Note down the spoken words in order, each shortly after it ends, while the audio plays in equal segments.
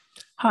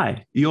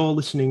Hi, you're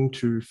listening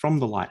to From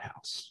the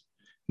Lighthouse.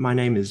 My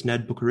name is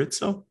Ned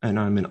Bukaritsa, and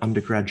I'm an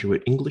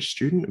undergraduate English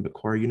student at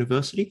Macquarie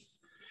University.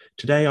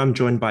 Today, I'm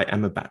joined by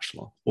Emma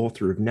Batchelor,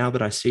 author of Now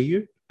That I See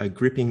You, a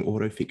gripping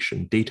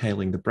autofiction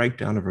detailing the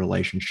breakdown of a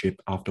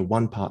relationship after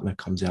one partner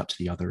comes out to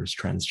the other as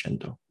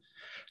transgender.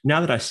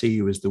 Now That I See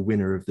You is the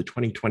winner of the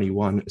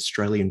 2021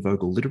 Australian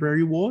Vogel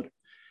Literary Award,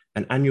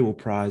 an annual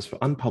prize for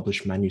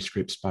unpublished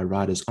manuscripts by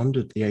writers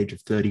under the age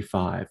of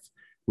 35,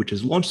 which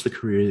has launched the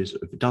careers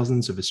of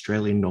dozens of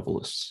Australian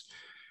novelists.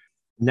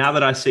 Now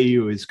That I See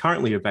You is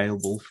currently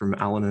available from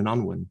Allen and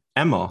Unwin.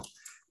 Emma,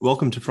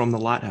 welcome to From the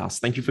Lighthouse.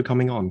 Thank you for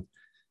coming on.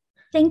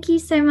 Thank you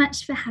so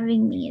much for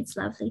having me. It's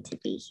lovely to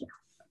be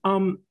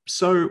here.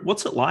 So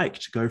what's it like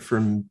to go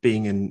from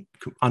being an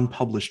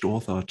unpublished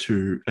author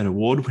to an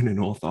award-winning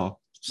author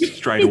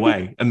straight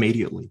away,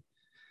 immediately?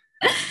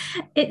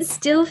 It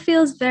still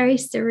feels very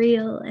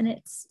surreal, and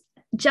it's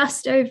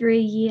just over a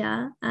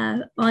year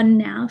on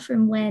now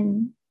from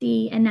when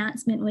the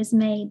announcement was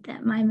made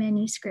that my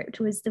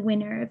manuscript was the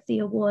winner of the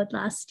award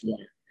last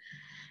year.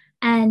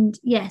 And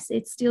yes,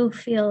 it still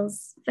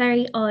feels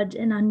very odd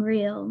and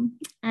unreal.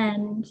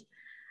 And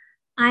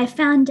I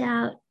found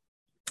out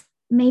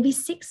maybe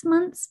 6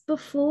 months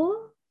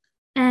before,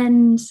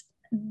 and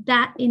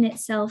that in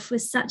itself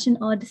was such an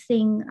odd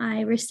thing.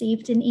 I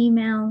received an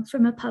email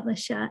from a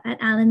publisher at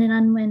Allen and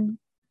Unwin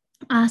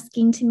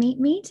asking to meet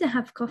me to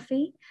have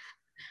coffee.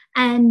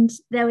 And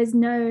there was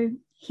no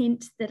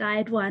hint that I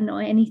had won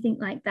or anything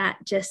like that,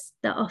 just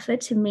the offer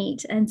to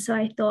meet. And so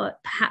I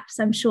thought perhaps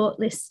I'm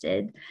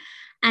shortlisted.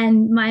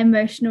 And my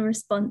emotional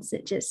response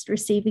at just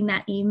receiving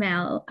that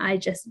email, I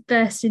just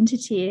burst into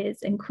tears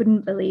and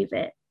couldn't believe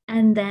it.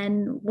 And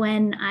then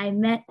when I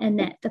met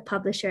Annette, the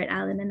publisher at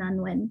Allen and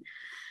Unwin,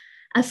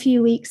 a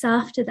few weeks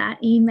after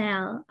that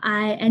email,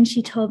 and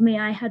she told me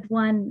I had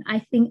won. I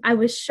think I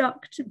was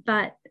shocked,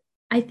 but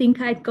I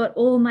think I'd got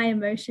all my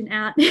emotion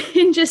out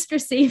in just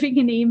receiving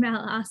an email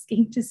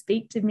asking to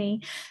speak to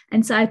me.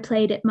 And so I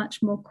played it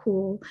much more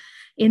cool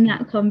in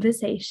that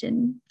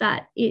conversation.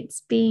 But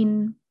it's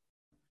been,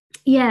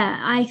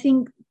 yeah, I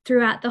think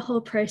throughout the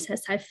whole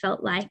process, I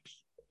felt like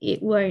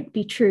it won't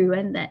be true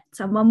and that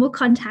someone will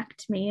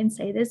contact me and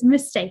say there's a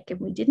mistake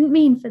and we didn't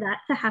mean for that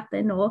to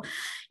happen. Or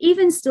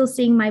even still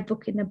seeing my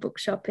book in a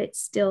bookshop, it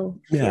still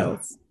Yeah.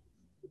 feels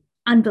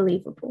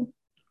unbelievable.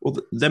 Well,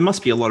 there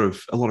must be a lot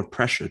of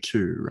pressure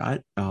too,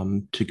 right?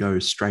 To go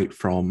straight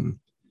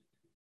from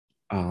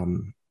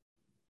um,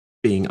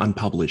 being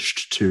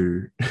unpublished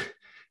to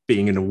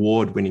being an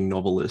award-winning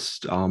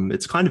novelist.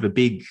 It's kind of a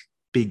big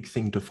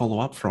thing to follow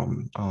up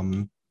from.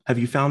 Have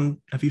you found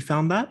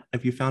that?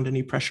 Have you found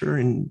any pressure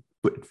in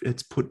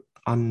it's put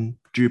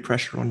undue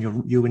pressure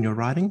on you and your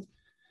writing?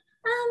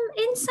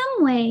 In some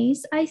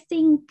ways, I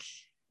think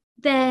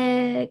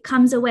there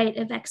comes a weight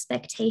of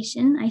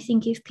expectation. I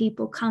think if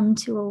people come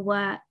to a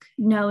work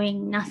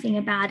knowing nothing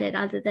about it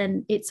other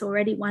than it's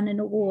already won an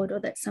award or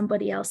that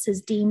somebody else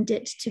has deemed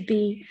it to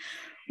be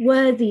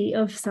worthy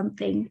of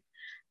something,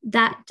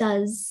 that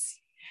does,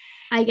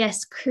 I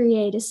guess,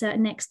 create a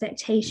certain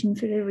expectation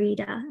for the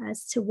reader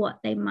as to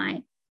what they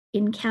might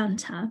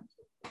encounter.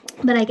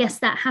 But I guess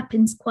that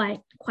happens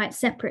quite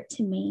separate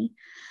to me.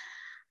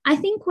 I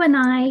think when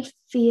I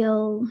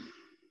feel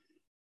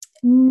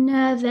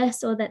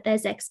nervous or that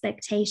there's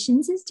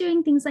expectations is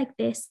doing things like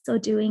this or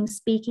doing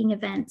speaking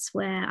events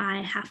where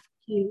I have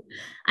to,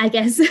 I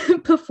guess,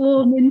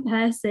 perform in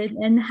person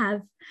and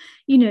have,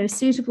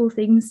 suitable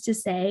things to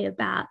say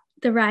about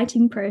the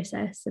writing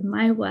process and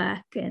my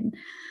work and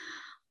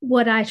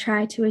what I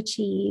try to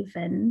achieve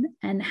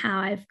and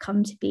how I've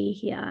come to be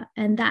here.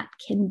 And that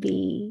can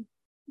be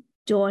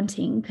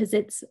daunting because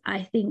it's,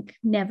 I think,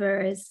 never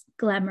as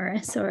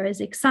glamorous or as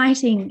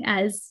exciting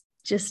as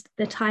just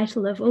the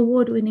title of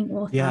award-winning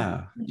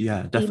author.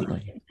 Yeah,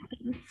 definitely.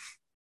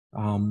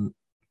 Um,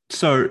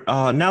 so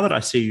Now That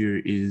I See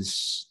You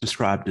is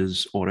described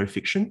as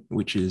autofiction,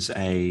 which is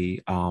a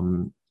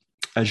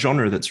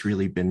genre that's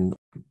really been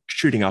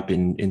shooting up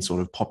in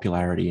sort of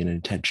popularity and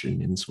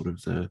attention in sort of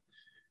the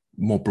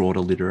more broader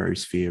literary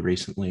sphere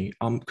recently.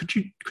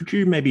 Could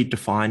you maybe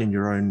define in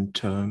your own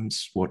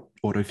terms what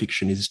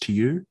autofiction is to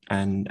you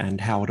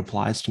and how it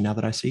applies to Now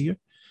That I See You?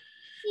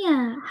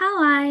 Yeah,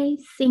 how I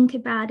think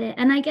about it,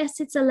 and I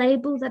guess it's a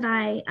label that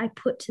I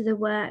put to the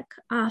work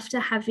after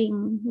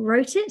having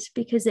wrote it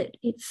because it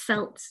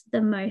felt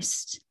the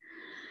most,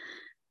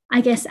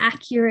 I guess,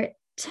 accurate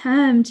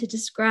term to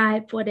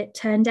describe what it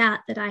turned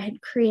out that I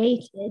had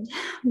created,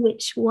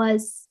 which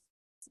was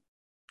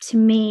to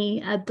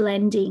me a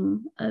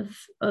blending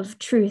of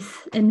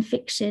truth and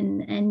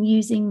fiction and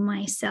using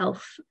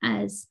myself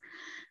as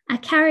a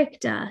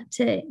character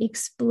to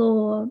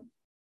explore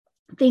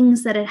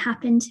things that had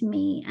happened to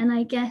me. And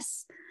I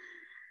guess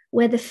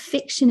where the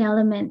fiction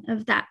element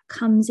of that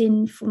comes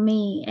in for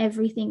me,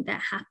 everything that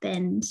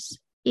happened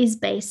is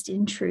based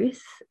in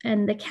truth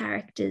and the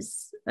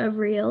characters are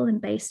real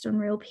and based on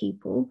real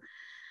people.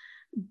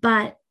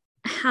 But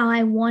how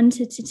I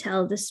wanted to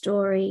tell the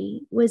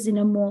story was in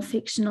a more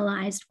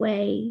fictionalized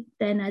way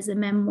than as a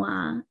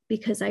memoir,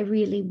 because I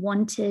really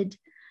wanted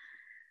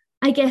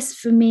I guess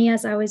for me,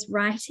 as I was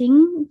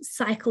writing,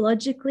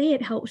 psychologically,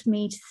 it helped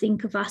me to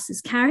think of us as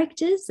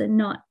characters and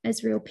not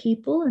as real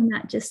people. And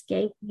that just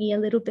gave me a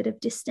little bit of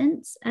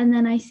distance. And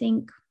then I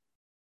think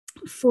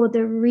for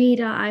the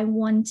reader, I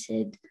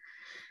wanted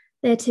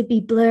there to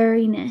be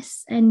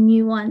blurriness and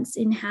nuance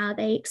in how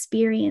they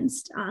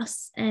experienced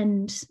us,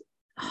 and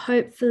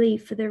hopefully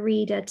for the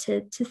reader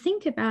to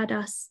think about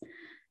us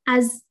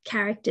as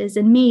characters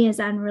and me as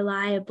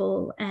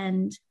unreliable,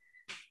 and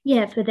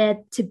for there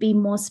to be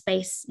more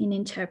space in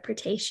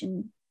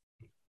interpretation.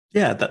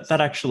 Yeah,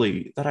 that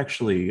actually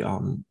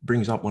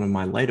brings up one of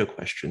my later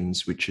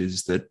questions, which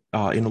is that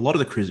in a lot of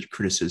the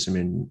criticism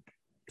in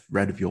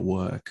read of your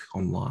work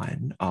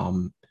online,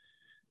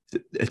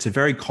 it's a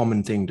very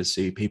common thing to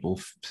see people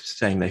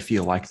saying they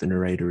feel like the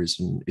narrator is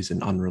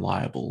an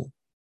unreliable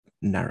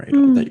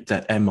narrator,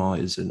 that Emma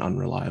is an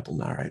unreliable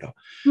narrator.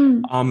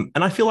 And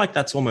I feel like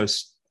that's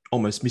almost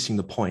missing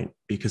the point,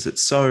 because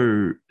it's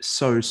so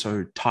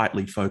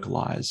tightly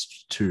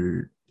focalized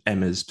to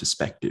Emma's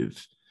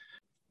perspective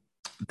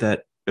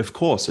that, of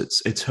course,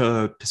 it's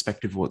her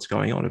perspective of what's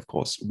going on. Of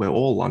course, we're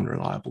all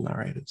unreliable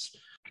narrators.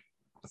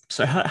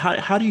 So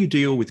how do you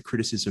deal with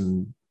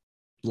criticism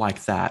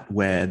like that,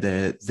 where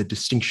the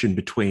distinction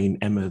between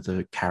Emma,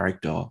 the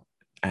character,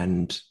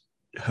 and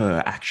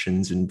her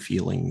actions and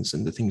feelings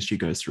and the things she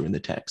goes through in the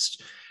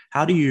text,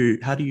 how do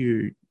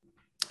you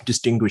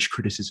distinguish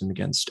criticism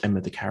against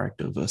Emma, the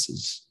character,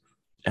 versus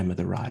Emma,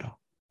 the writer?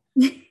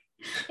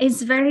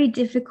 It's very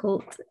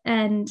difficult,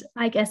 and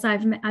I guess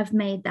I've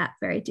made that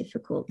very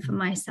difficult for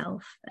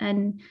myself.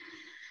 And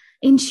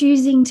in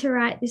choosing to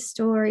write this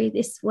story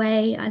this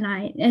way,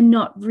 and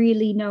not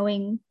really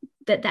knowing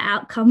that the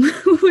outcome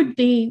would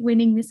be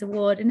winning this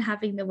award and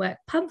having the work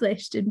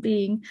published and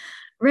being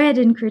read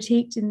and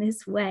critiqued in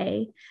this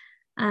way,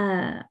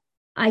 I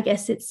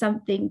guess it's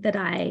something that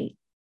I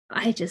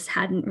just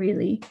hadn't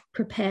really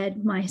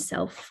prepared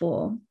myself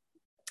for.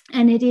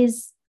 And it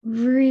is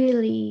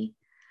really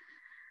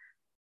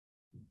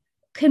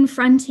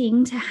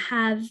confronting to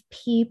have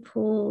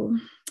people,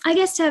 I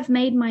guess, to have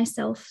made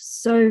myself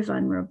so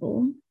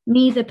vulnerable,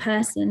 me the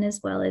person as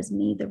well as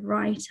me the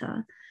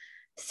writer,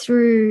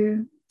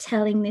 through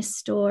telling this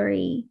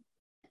story,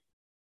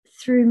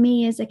 through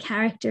me as a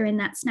character in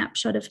that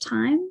snapshot of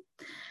time.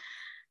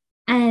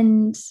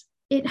 And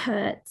it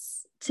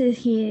hurts to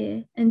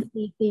hear and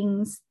see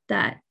things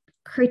that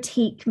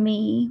critique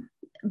me,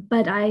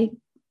 but I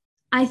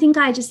think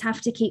I just have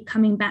to keep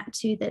coming back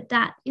to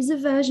that is a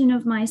version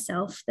of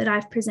myself that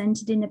I've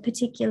presented in a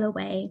particular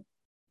way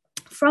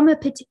from a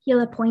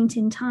particular point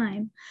in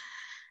time,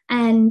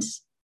 and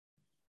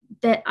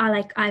that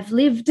I've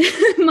lived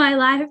my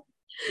life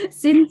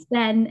since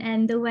then,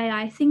 and the way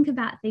I think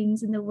about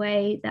things and the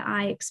way that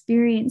I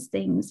experience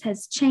things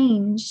has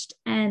changed.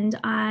 And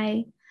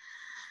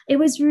it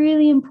was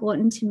really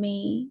important to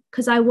me,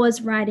 because I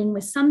was writing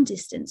with some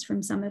distance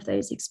from some of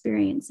those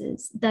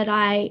experiences, that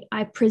I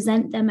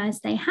present them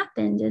as they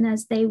happened and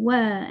as they were,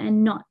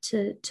 and not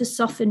to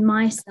soften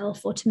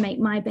myself or to make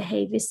my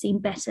behavior seem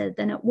better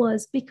than it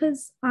was,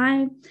 because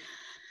I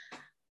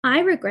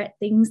regret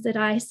things that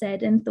I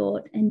said and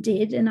thought and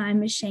did, and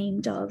I'm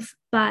ashamed of.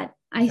 But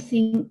I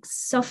think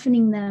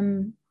softening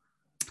them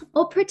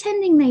or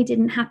pretending they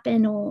didn't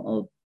happen,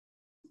 or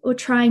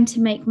trying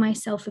to make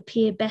myself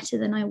appear better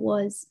than I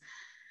was,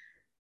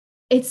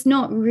 it's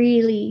not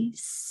really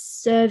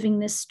serving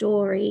the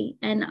story.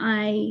 And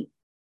I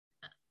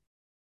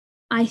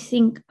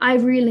think I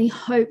really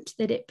hoped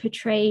that it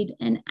portrayed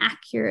an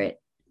accurate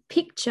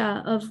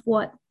picture of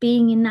what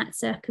being in that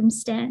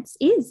circumstance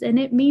is. And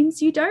it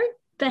means you don't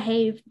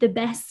behave the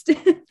best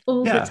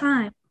all the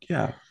time.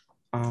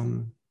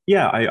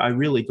 I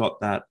really got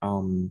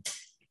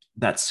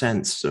that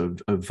sense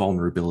of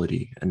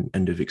vulnerability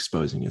and of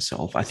exposing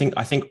yourself. I think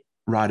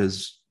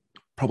writers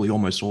probably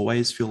almost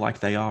always feel like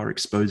they are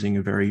exposing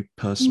a very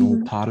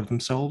personal part of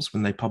themselves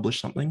when they publish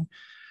something.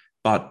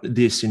 But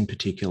this in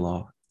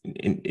particular,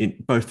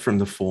 in both from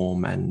the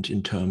form and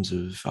in terms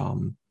of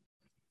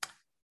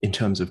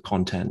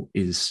content,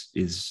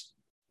 is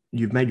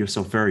you've made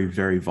yourself very,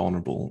 very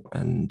vulnerable,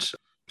 and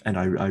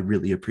I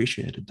really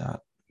appreciated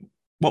that.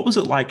 What was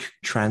it like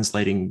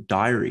translating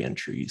diary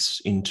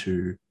entries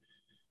into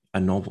a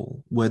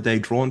novel? Were they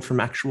drawn from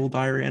actual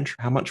diary entry?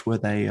 How much were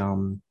they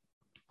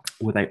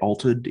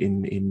altered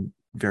in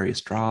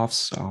various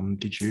drafts? How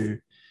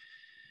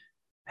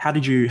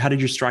did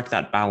you strike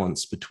that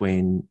balance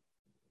between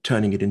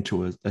turning it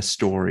into a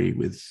story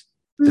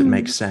that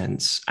makes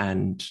sense,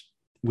 and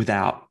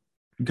without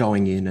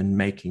going in and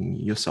making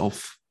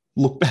yourself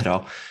look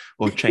better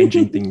or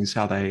changing things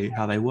how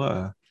they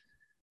were?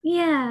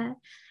 Yeah,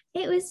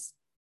 it was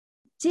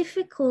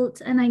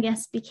difficult, and I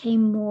guess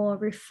became more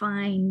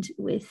refined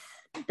with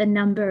the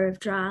number of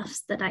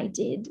drafts that I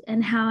did.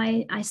 And how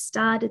I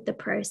started the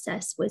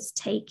process was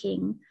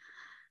taking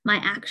my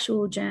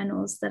actual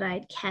journals that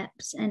I'd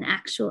kept, and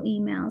actual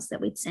emails that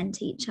we'd sent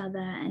to each other,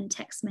 and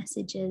text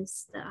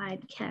messages that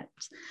I'd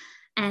kept,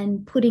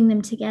 and putting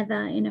them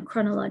together in a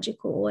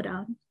chronological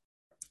order.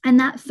 And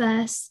that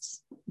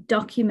first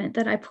document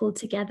that I pulled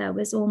together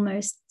was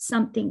almost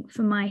something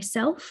for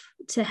myself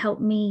to help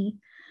me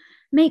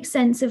make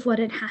sense of what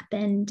had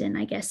happened, and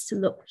I guess to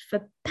look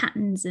for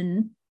patterns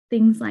and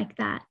things like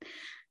that.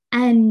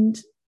 And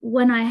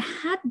when I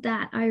had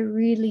that, I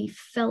really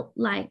felt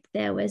like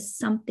there was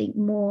something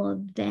more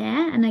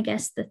there. And I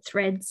guess the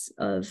threads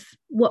of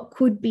what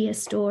could be a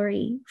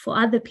story for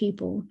other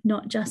people,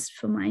 not just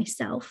for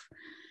myself,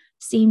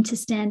 seemed to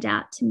stand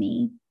out to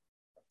me.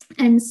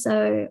 And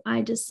so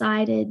I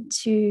decided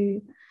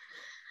to,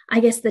 I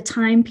guess, the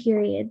time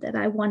period that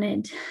I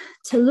wanted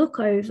to look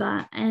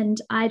over.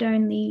 And I'd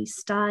only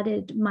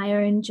started my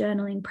own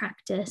journaling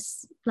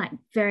practice like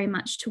very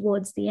much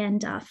towards the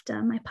end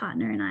after my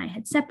partner and I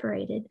had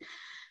separated.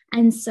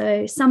 And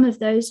so some of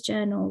those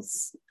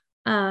journals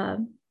are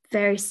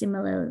very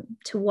similar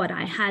to what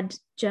I had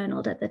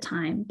journaled at the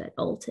time, but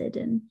altered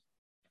and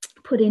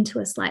put into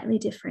a slightly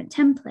different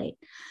template.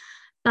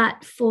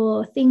 But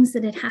for things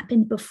that had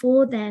happened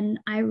before then,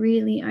 I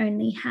really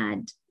only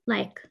had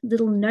like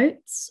little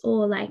notes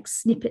or like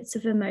snippets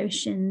of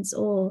emotions,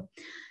 or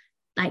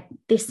like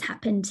this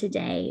happened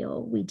today,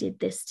 or we did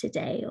this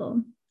today,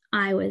 or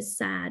I was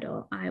sad,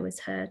 or I was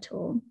hurt,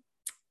 or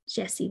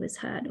Jessie was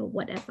hurt, or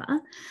whatever.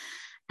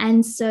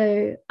 And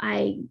so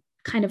I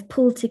kind of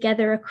pulled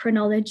together a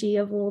chronology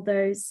of all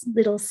those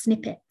little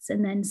snippets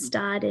and then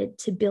started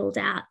to build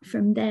out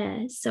from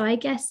there. So I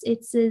guess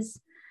it's as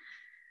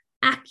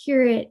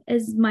accurate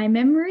as my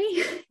memory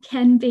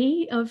can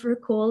be of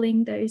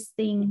recalling those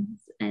things,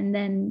 and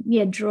then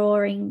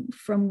drawing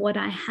from what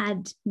I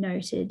had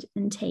noted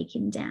and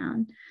taken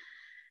down.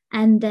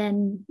 And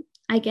then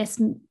I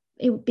guess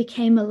it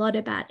became a lot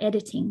about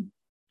editing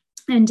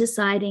and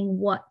deciding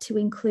what to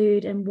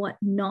include and what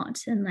not,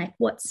 and like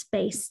what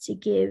space to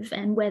give,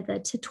 and whether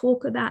to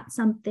talk about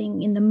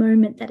something in the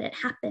moment that it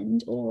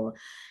happened or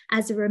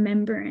as a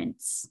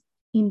remembrance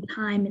in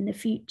time in the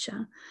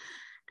future.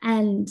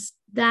 And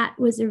that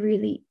was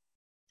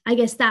I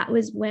guess that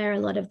was where a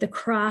lot of the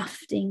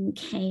crafting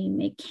came.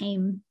 It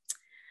came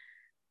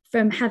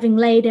from having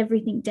laid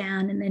everything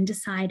down and then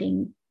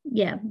deciding,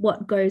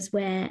 what goes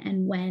where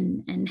and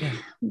when, and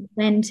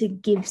when to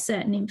give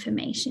certain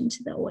information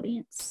to the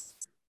audience.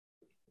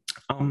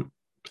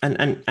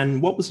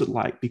 And what was it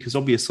like? Because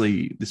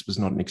obviously this was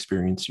not an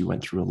experience you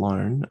went through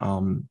alone.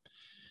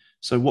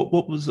 So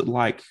what was it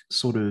like,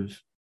 sort of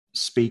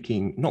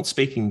not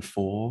speaking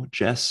for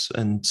Jess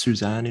and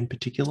Suzanne in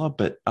particular,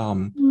 but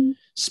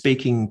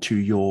speaking to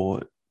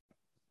your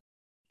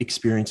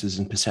experiences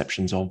and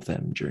perceptions of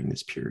them during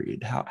this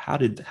period? How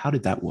did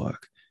that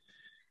work?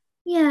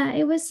 Yeah,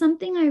 it was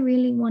something I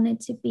really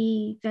wanted to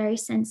be very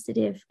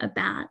sensitive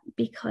about,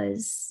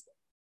 because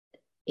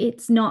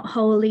it's not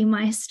wholly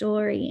my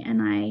story,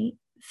 and I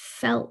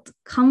felt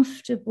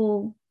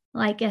comfortable,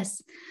 I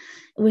guess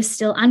it was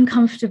still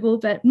uncomfortable,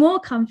 but more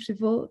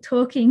comfortable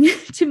talking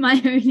to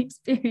my own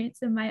experience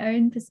and my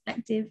own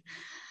perspective.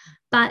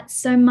 But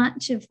so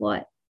much of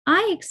what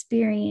I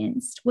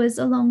experienced was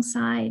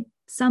alongside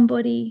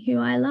somebody who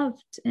I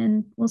loved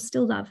and will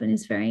still love and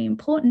is very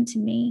important to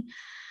me.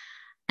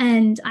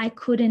 And I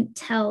couldn't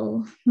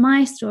tell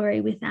my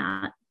story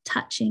without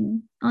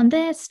touching on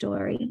their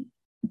story.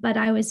 But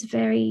I was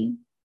very,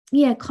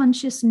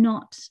 conscious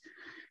not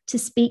to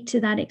speak to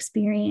that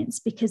experience,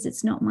 because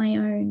it's not my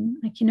own.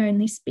 I can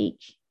only speak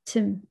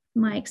to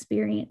my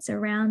experience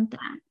around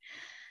that.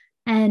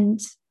 And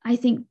I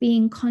think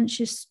being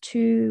conscious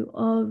too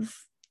of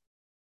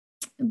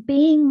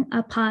being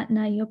a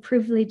partner, you're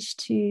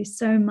privileged to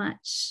so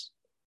much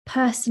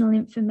personal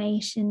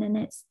information, and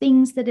it's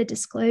things that are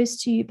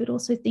disclosed to you, but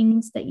also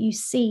things that you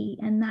see,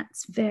 and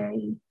that's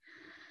very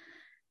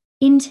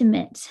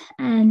intimate.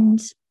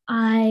 And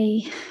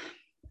I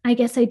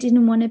guess I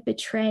didn't want to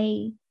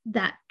betray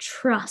that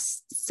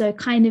trust. So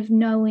kind of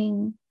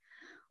knowing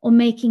or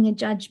making a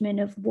judgment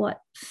of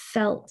what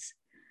felt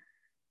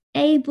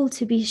able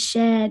to be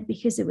shared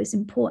because it was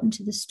important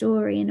to the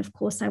story. And of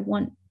course, I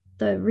want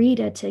the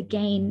reader to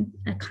gain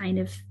a kind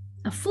of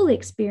a full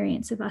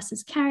experience of us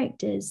as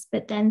characters,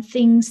 but then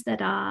things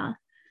that are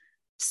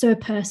so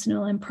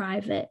personal and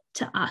private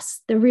to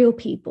us, the real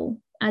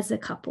people as a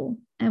couple,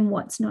 and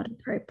what's not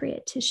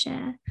appropriate to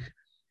share.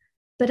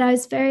 But I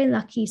was very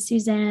lucky.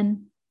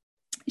 Suzanne,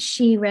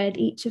 she read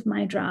each of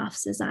my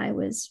drafts as I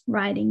was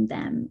writing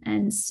them.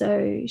 And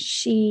so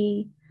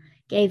she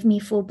gave me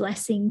full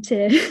blessing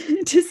to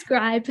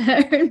describe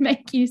her and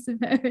make use of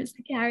her as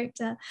a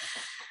character,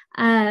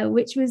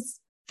 which was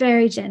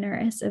very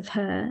generous of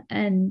her.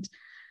 And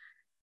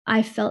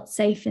I felt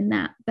safe in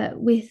that. But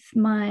with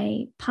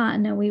my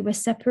partner, we were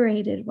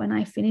separated when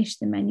I finished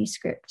the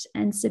manuscript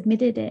and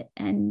submitted it.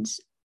 And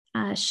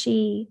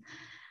she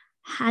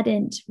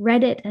hadn't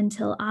read it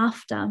until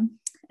after.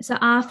 So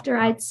after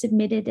I'd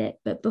submitted it,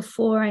 but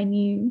before I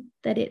knew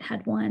that it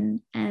had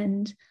won.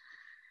 And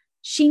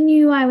she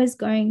knew I was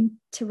going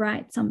to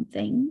write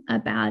something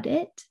about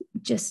it,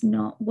 just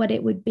not what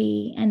it would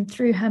be. And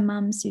through her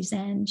mum,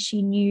 Suzanne,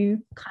 she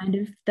knew kind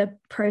of the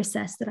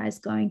process that I was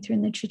going through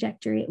and the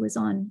trajectory it was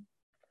on.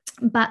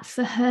 But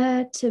for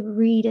her to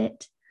read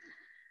it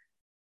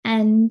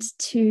and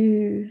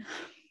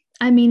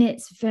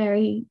it's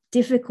very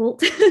difficult.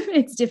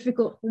 It's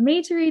difficult for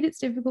me to read, it's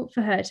difficult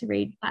for her to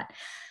read, but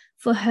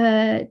for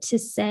her to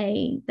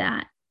say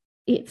that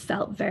it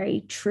felt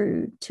very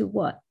true to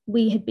what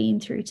we had been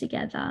through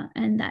together,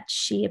 and that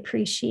she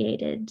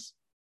appreciated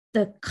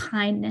the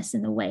kindness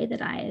and the way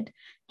that I had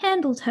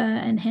handled her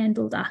and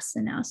handled us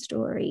and our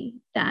story,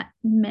 that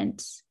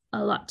meant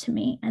a lot to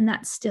me. And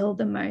that's still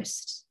the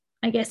most,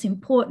 I guess,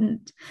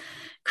 important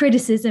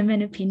criticism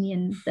and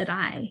opinion that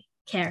I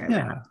care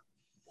about.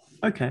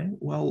 Okay.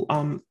 Well,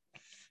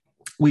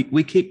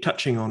 we keep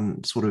touching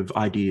on sort of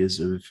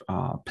ideas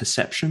of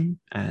perception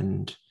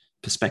and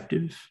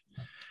perspective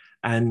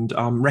and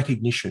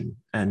recognition,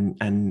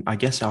 and I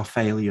guess our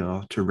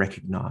failure to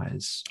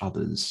recognize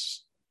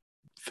others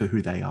for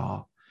who they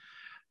are.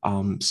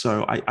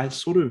 So I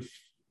sort of,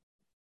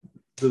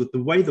 the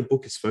way the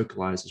book is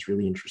focalized is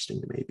really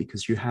interesting to me,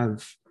 because you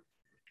have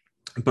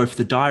both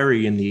the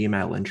diary and the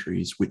email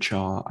entries, which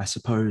are, I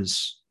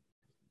suppose,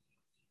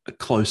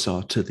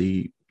 closer to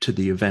the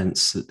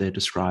events that they're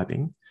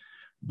describing,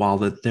 while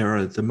there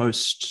are the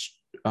most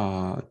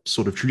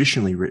sort of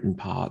traditionally written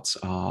parts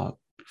are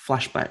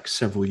flashbacks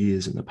several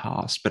years in the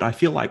past. But I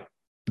feel like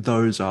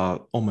those are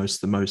almost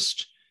the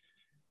most,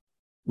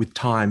 with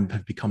time,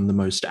 have become the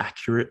most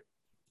accurate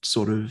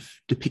sort of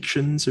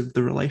depictions of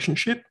the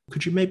relationship.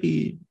 Could you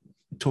maybe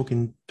talk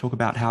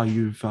about how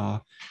you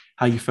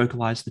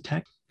focalize the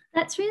text?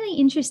 That's really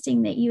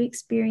interesting that you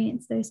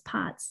experience those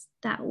parts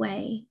that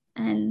way.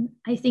 And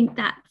I think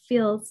that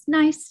feels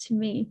nice to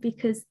me,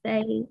 because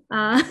they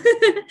are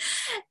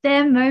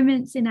they're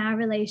moments in our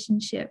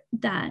relationship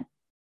that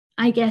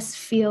I guess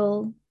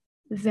feel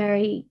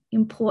very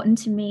important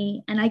to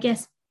me. And I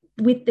guess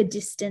with the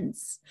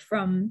distance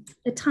from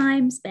the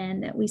time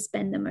span that we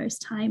spend the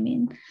most time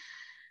in,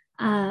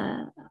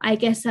 I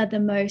guess are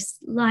the most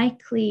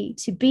likely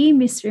to be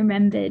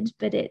misremembered,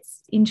 but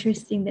it's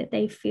interesting that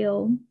they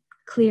feel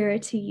clearer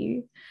to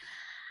you.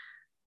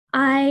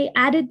 I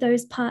added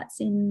those parts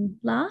in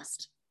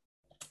last.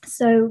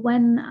 So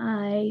when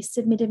I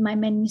submitted my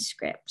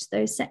manuscript,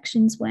 those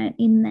sections weren't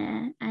in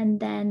there. And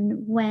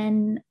then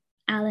when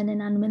Allen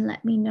and Unwin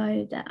let me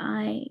know that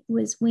I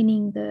was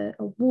winning the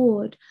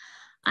award,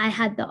 I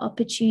had the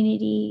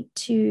opportunity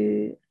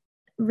to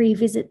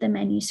revisit the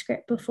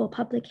manuscript before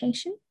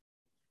publication.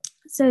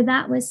 So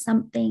that was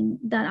something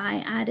that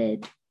I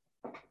added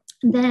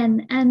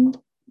then. And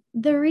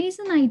the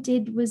reason I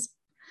did was,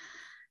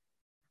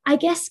 I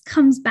guess,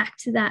 comes back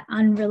to that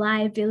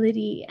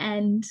unreliability.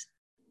 And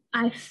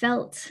I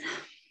felt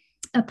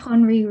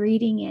upon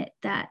rereading it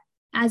that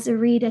as a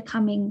reader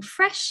coming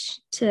fresh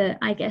to,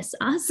 I guess,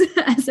 us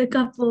as a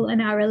couple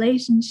and our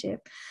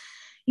relationship,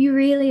 you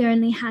really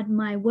only had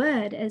my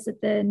word as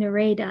the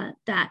narrator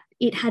that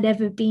it had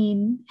ever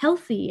been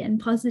healthy and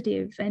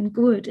positive and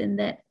good, and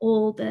that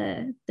all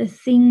the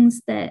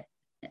things that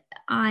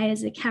I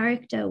as a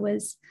character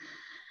was,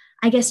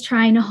 I guess,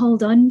 trying to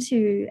hold on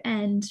to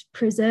and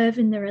preserve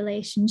in the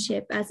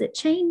relationship as it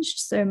changed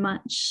so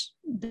much,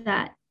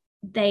 that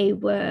they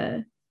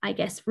were, I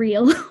guess,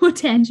 real or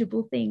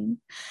tangible things.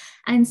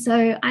 And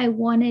so I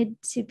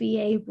wanted to be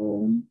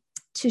able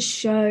to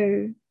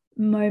show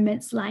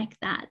moments like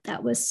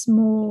that were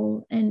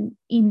small and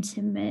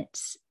intimate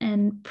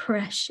and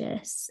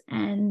precious,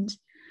 and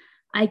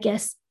I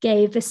guess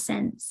gave a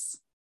sense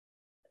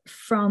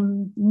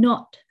from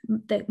not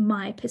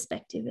my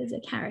perspective as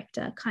a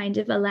character, kind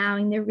of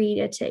allowing the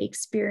reader to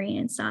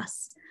experience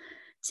us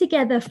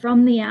together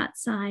from the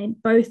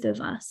outside, both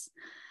of us.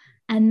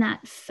 And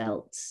that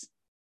felt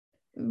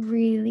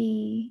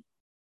really,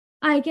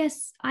 I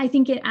guess, I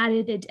think it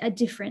added a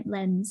different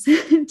lens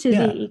to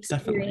the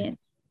experience.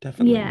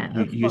 Definitely. Yeah,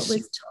 of what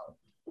was told.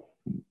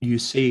 You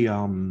see,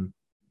 I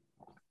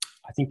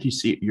think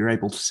you're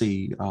able to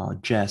see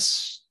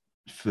Jess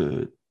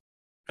for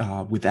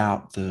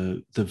without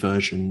the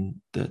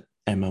version that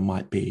Emma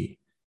might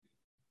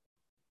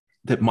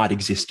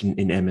exist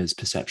in Emma's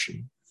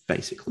perception,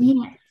 basically.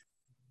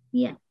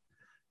 Yeah.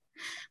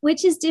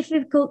 Which is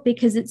difficult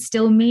because it's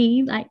still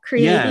me, like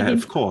creating. Yeah,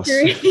 of course.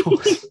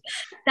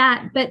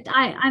 That, but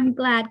I'm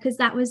glad, because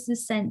that was the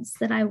sense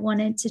that I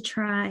wanted to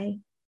try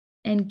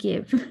and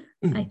give,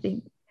 I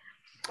think.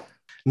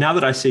 Now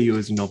that I see you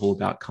as a novel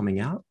about coming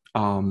out,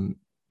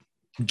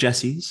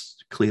 Jessie's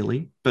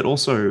clearly, but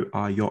also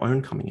your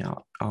own coming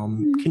out.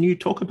 Can you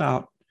talk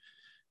about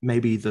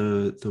maybe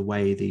the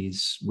way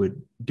these were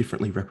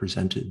differently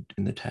represented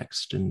in the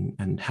text,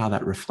 and how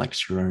that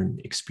reflects your own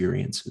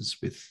experiences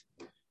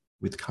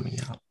with coming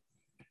out?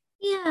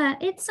 Yeah,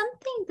 it's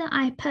something that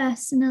I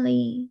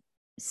personally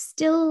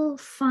still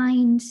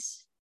find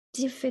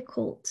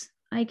difficult,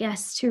 I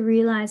guess, to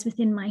realize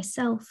within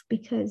myself,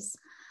 because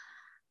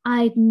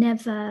I'd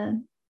never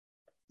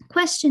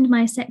questioned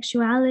my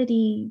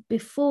sexuality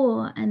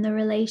before, and the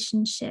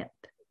relationship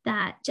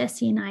that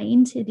Jessie and I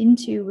entered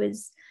into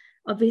was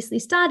obviously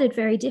started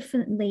very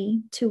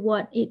differently to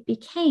what it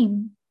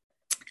became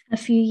a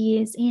few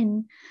years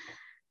in.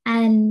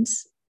 And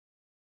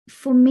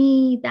for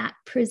me, that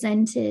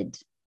presented,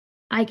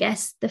 I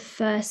guess, the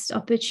first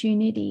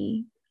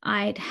opportunity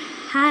I'd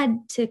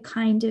had to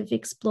kind of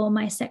explore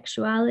my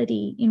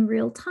sexuality in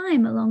real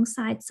time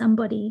alongside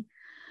somebody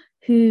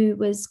who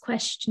was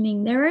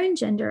questioning their own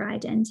gender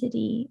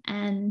identity.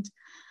 And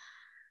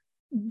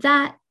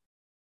that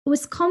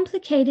was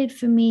complicated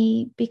for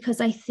me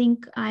because I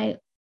think I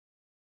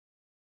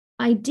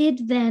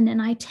did then,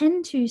 and I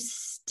tend to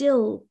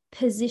still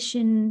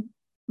position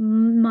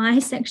my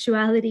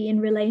sexuality in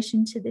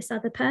relation to this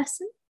other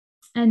person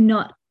and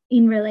not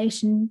in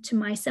relation to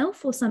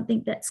myself or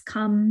something that's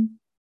come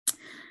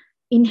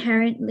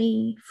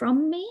inherently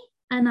from me.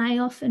 And I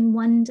often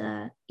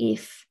wonder,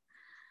 if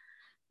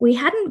we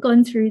hadn't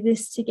gone through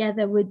this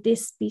together, would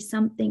this be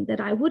something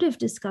that I would have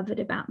discovered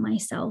about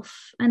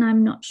myself? And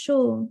I'm not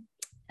sure.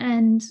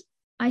 And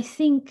I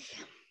think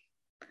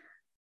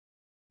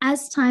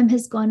as time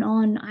has gone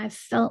on, I've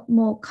felt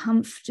more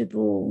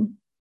comfortable,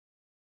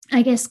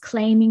 I guess,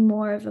 claiming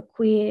more of a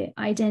queer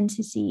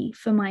identity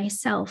for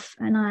myself.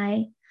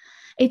 And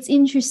it's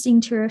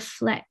interesting to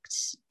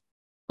reflect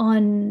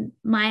on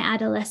my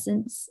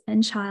adolescence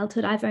and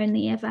childhood. I've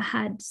only ever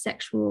had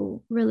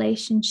sexual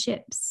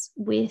relationships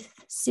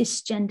with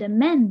cisgender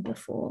men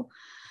before,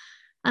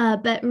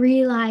 but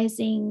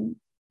realizing,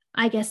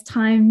 I guess,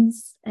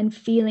 times and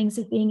feelings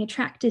of being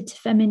attracted to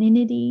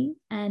femininity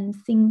and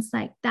things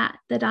like that,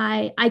 that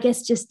I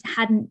guess just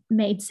hadn't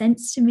made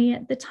sense to me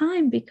at the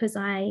time because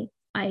I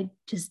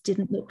just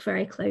didn't look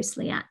very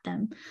closely at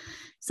them.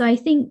 So I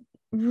think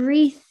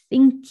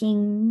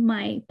rethinking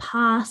my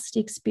past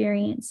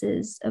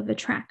experiences of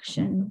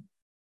attraction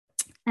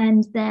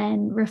and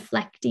then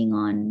reflecting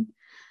on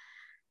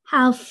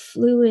how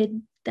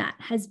fluid that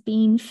has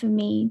been for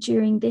me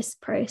during this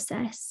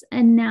process,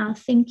 and now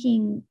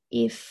thinking,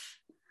 if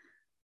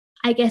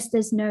I guess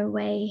there's no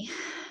way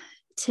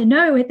to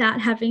know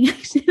without having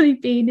actually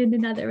been in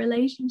another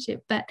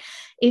relationship, but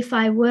if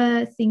I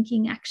were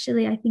thinking,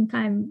 actually, I think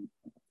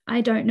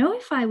I don't know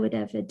if I would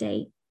ever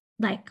date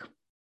like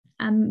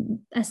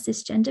a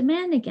cisgender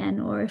man again,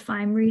 or if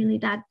I'm really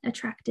that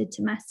attracted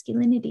to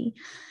masculinity.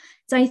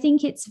 So I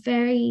think it's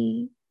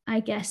very,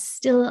 I guess,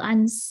 still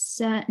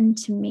uncertain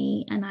to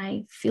me, and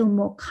I feel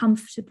more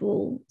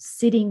comfortable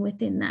sitting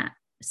within that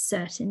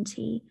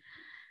certainty,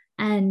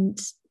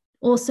 and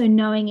also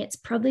knowing it's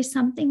probably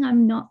something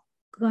I'm not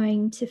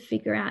going to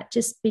figure out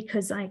just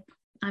because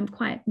I'm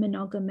quite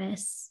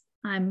monogamous.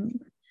 I'm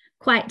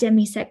quite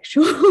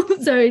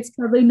demisexual, so it's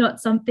probably not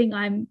something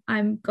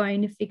I'm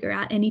going to figure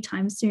out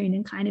anytime soon,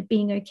 and kind of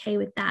being okay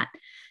with that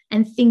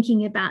and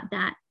thinking about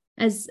that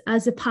as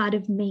a part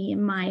of me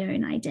and my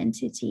own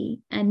identity,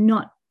 and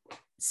not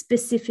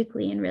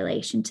specifically in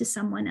relation to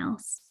someone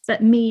else,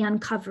 but me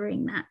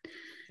uncovering that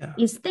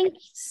is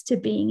thanks to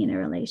being in a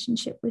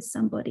relationship with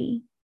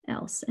somebody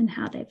else and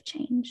how they've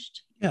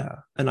changed. Yeah,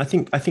 and I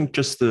think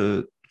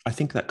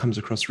that comes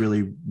across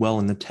really well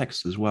in the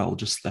text as well,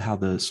 just how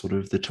the sort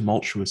of the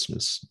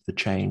tumultuousness, the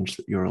change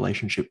that your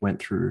relationship went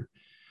through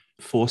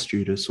forced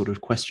you to sort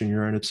of question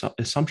your own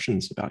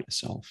assumptions about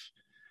yourself.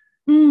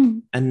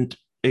 And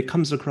it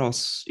comes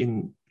across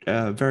in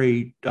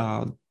very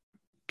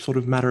sort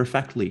of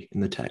matter-of-factly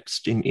in the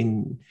text,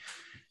 in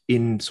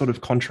sort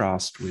of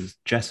contrast with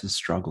Jess's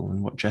struggle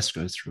and what Jess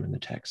goes through in the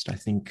text. I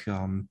think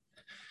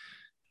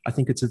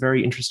it's a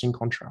very interesting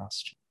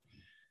contrast.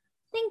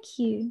 Thank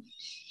you.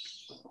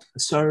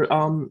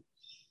 So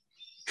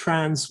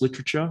trans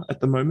literature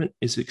at the moment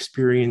is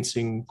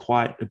experiencing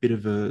quite a bit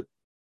of a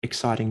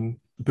exciting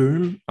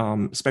boom,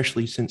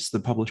 especially since the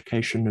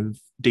publication of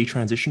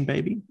Detransition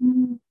Baby.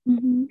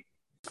 Mm-hmm.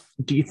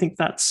 Do you think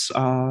that's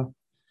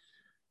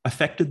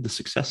affected the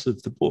success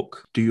of the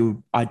book? Do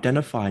you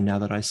identify, now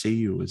that I see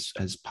you,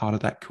 as part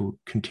of that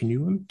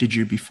continuum? Did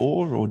you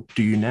before, or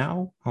do you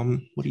now?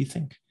 What do you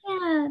think?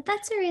 Yeah,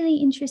 that's a really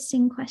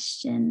interesting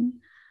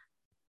question.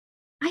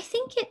 I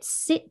think it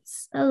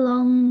sits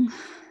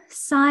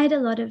alongside a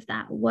lot of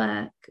that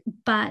work,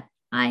 but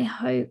I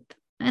hope,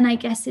 and I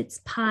guess it's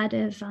part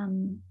of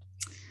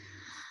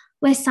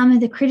where some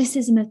of the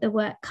criticism of the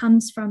work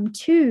comes from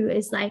too,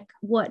 is like,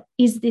 what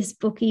is this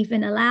book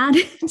even allowed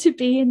to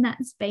be in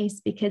that space,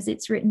 because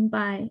it's written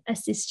by a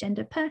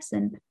cisgender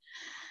person?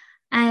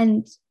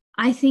 And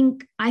I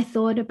think I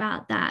thought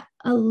about that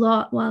a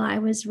lot while I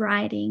was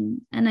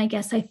writing, and I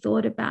guess I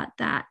thought about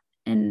that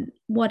and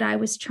what I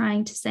was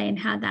trying to say, and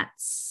how that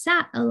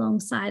sat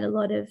alongside a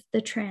lot of the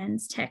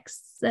trans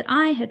texts that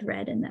I had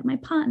read and that my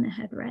partner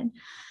had read.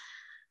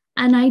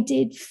 And I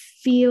did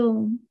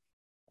feel,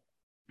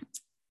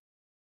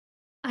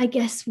 I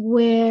guess,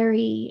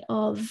 wary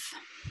of,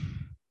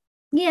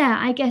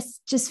 I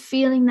guess just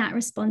feeling that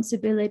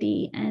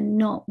responsibility and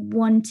not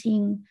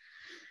wanting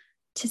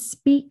to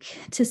speak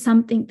to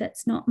something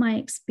that's not my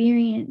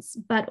experience,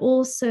 but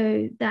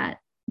also that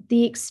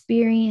the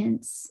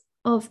experience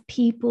of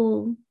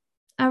people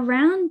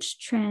around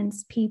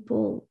trans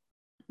people,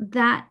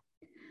 that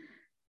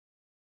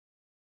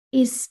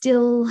is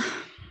still,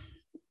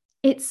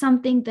 it's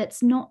something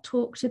that's not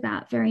talked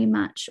about very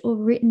much or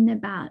written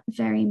about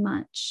very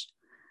much.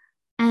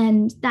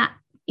 And that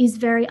is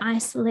very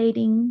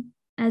isolating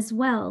as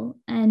well.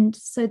 And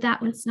so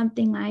that was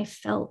something I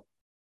felt,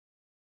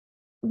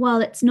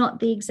 while it's not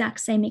the exact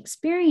same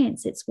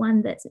experience, it's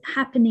one that's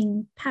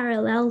happening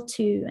parallel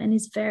to and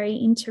is very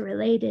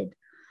interrelated.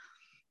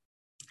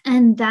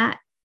 And that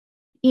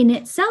in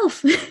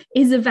itself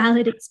is a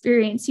valid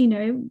experience. You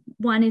know,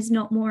 one is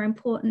not more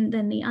important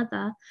than the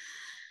other.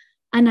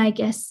 And I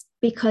guess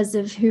because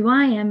of who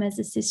I am as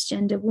a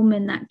cisgender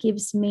woman, that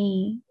gives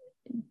me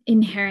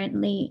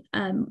inherently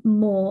a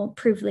more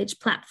privileged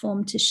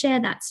platform to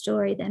share that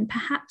story than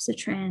perhaps a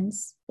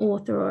trans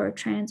author or a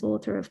trans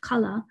author of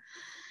color.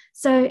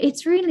 So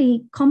it's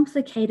really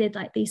complicated,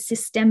 like these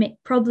systemic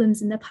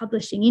problems in the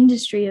publishing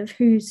industry of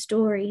whose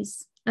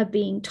stories are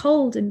being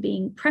told and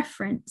being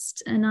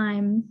preferenced. And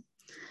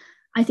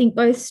I think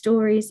both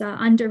stories are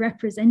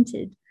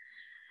underrepresented.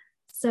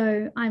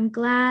 So I'm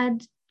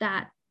glad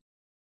that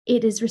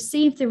it has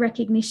received the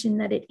recognition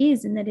that it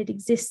is and that it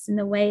exists in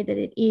the way that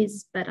it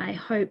is. But I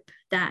hope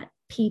that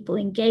people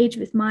engage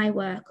with my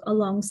work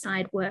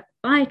alongside work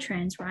by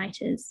trans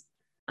writers,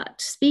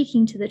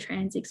 speaking to the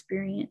trans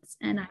experience.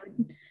 And I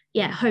would,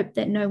 hope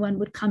that no one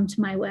would come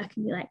to my work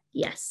and be like,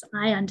 yes,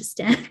 I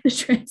understand the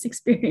trans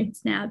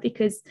experience now,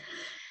 because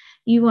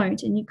you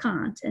won't and you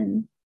can't.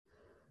 And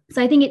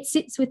so I think it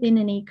sits within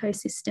an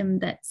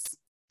ecosystem that's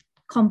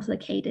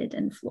complicated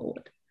and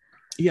flawed.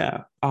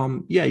 Yeah,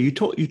 you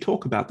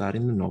talk about that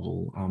in the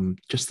novel.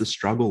 Just the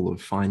struggle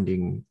of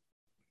finding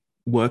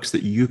works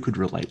that you could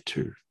relate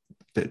to,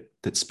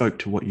 that spoke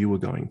to what you were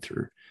going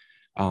through,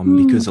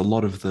 because a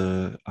lot of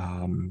the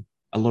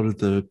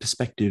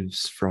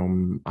perspectives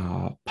from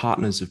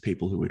partners of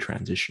people who were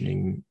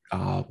transitioning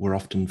were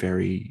often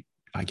very,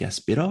 I guess,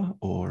 bitter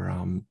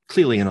or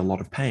clearly in a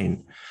lot of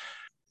pain.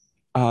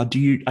 Are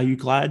you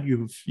glad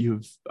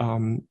you've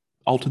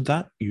altered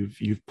that?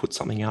 You've put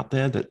something out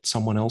there that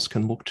someone else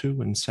can look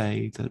to and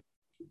say that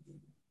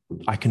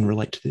I can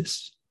relate to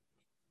this?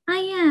 I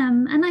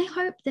am, and I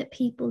hope that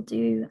people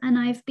do. And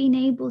I've been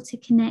able to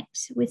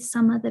connect with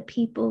some other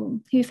people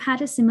who've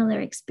had a similar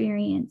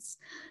experience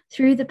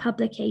through the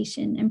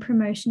publication and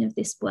promotion of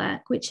this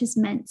work, which has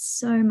meant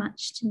so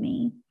much to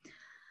me.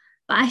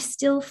 But I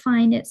still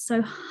find it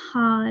so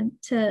hard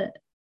to,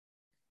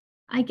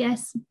 I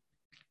guess,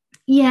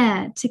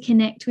 to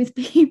connect with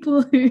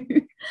people who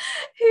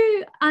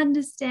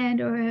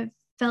understand or have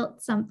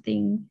felt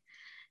something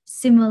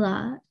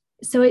similar.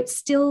 So it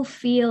still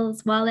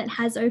feels, while it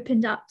has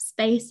opened up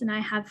space and I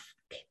have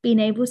been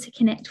able to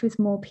connect with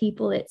more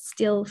people, it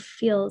still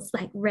feels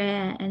like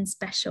rare and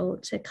special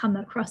to come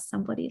across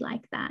somebody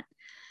like that.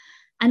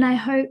 And I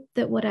hope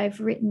that what I've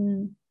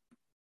written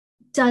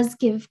does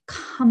give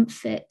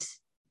comfort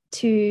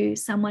to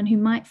someone who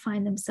might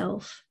find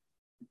themselves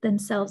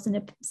in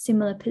a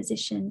similar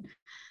position,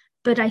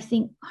 but I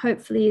think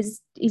hopefully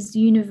is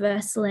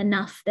universal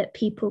enough that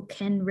people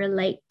can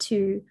relate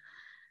to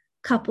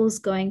couples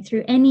going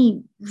through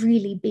any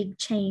really big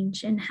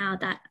change and how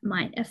that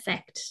might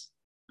affect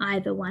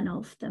either one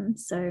of them.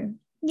 So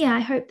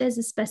I hope there's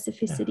a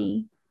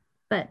specificity,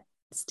 but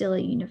still a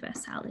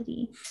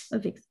universality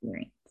of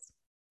experience.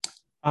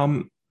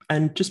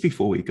 And just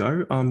before we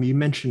go, you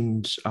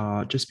mentioned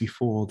just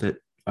before that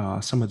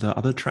some of the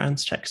other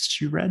trans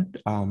texts you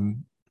read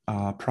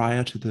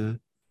prior to the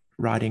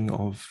writing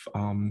of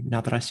Now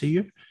That I See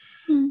You.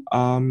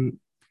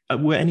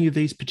 Were any of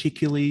these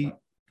particularly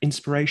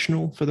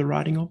inspirational for the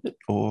writing of it,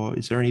 or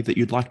is there any that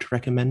you'd like to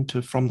recommend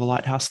to From the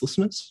Lighthouse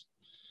listeners?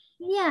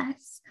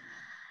 Yes.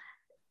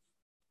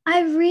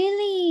 I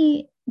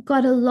really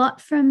got a lot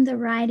from the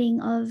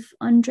writing of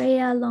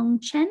Andrea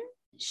Long Chen.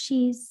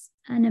 She's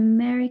an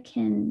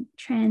American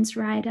trans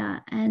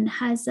writer and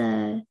has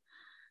a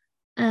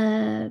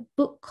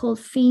book called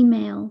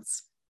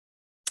Females,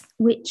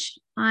 which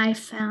I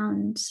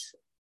found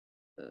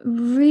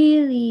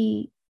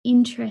really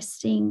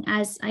interesting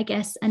as, I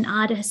guess, an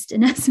artist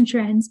and as a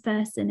trans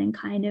person, and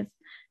kind of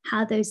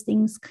how those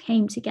things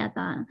came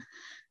together.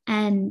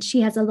 And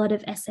she has a lot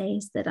of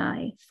essays that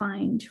I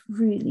find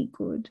really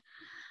good.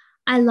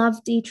 I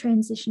love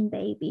Detransition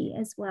Baby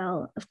as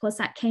well. Of course,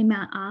 that came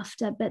out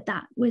after, but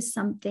that was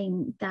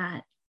something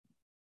that,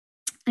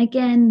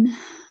 again,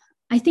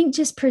 I think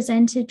just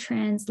presented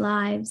trans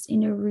lives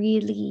in a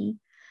really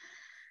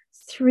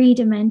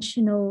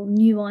three-dimensional,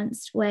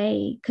 nuanced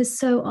way, because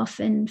so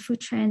often for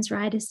trans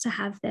writers to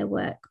have their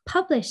work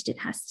published, it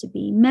has to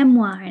be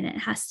memoir and it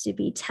has to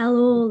be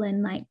tell-all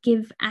and like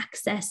give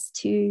access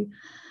to,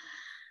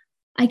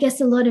 I guess,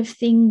 a lot of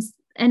things,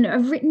 and are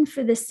written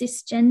for the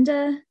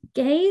cisgender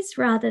gaze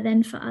rather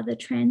than for other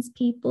trans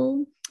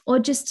people, or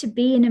just to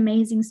be an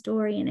amazing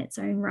story in its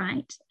own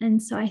right.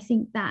 And so I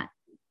think that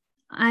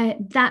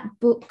that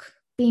book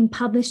being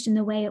published in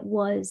the way it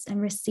was and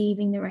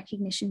receiving the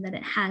recognition that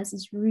it has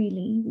is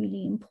really,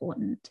 really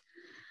important.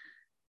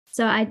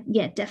 So I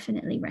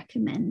definitely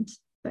recommend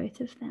both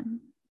of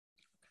them.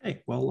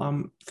 Okay,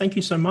 well, thank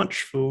you so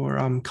much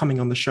for coming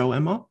on the show,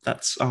 Emma.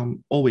 That's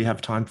all we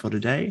have time for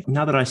today.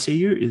 Now That I See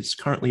You is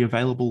currently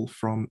available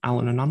from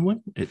Allen and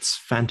Unwin. It's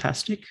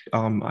fantastic.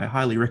 I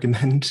highly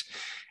recommend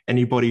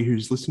anybody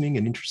who's listening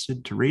and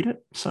interested to read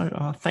it.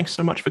 So thanks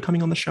so much for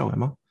coming on the show,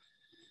 Emma.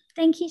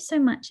 Thank you so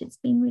much. It's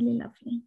been really lovely.